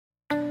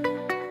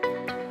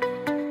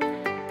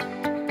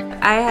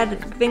I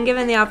had been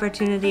given the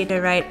opportunity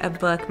to write a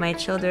book. My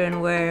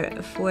children were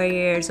 4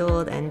 years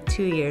old and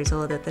 2 years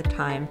old at the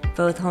time,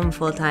 both home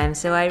full-time,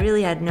 so I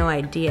really had no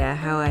idea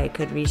how I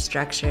could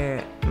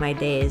restructure my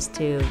days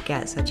to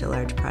get such a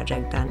large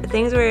project done.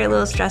 Things were a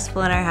little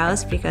stressful in our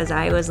house because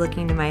I was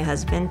looking to my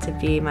husband to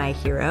be my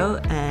hero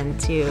and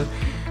to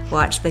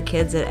watch the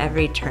kids at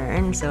every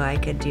turn so I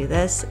could do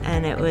this,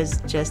 and it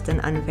was just an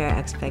unfair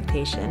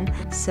expectation.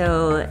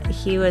 So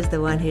he was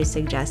the one who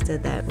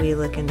suggested that we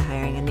look into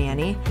hiring a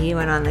nanny. He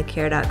went on the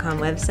Care.com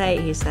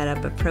website, he set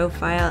up a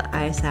profile.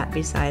 I sat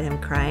beside him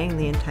crying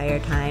the entire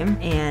time,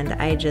 and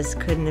I just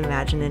couldn't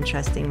imagine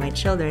entrusting my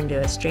children to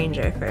a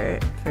stranger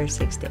for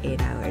 6 to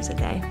 8 hours a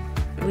day.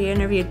 We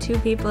interviewed 2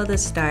 people to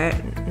start.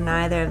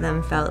 Neither of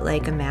them felt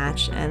like a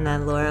match, and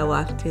then Laura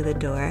walked through the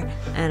door,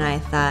 and I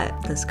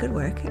thought, this could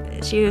work.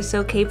 She was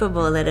so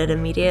capable that it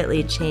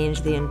immediately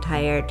changed the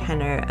entire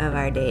tenor of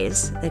our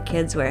days. The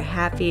kids were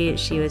happy.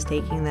 She was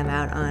taking them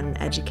out on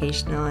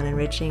educational and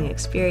enriching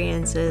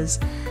experiences.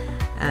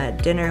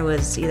 Dinner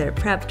was either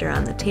prepped or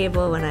on the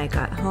table when I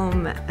got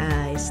home.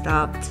 I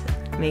stopped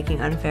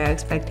making unfair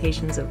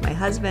expectations of my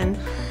husband.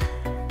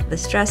 The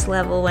stress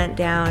level went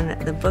down,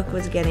 the book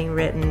was getting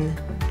written,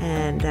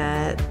 and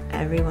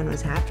everyone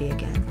was happy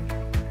again.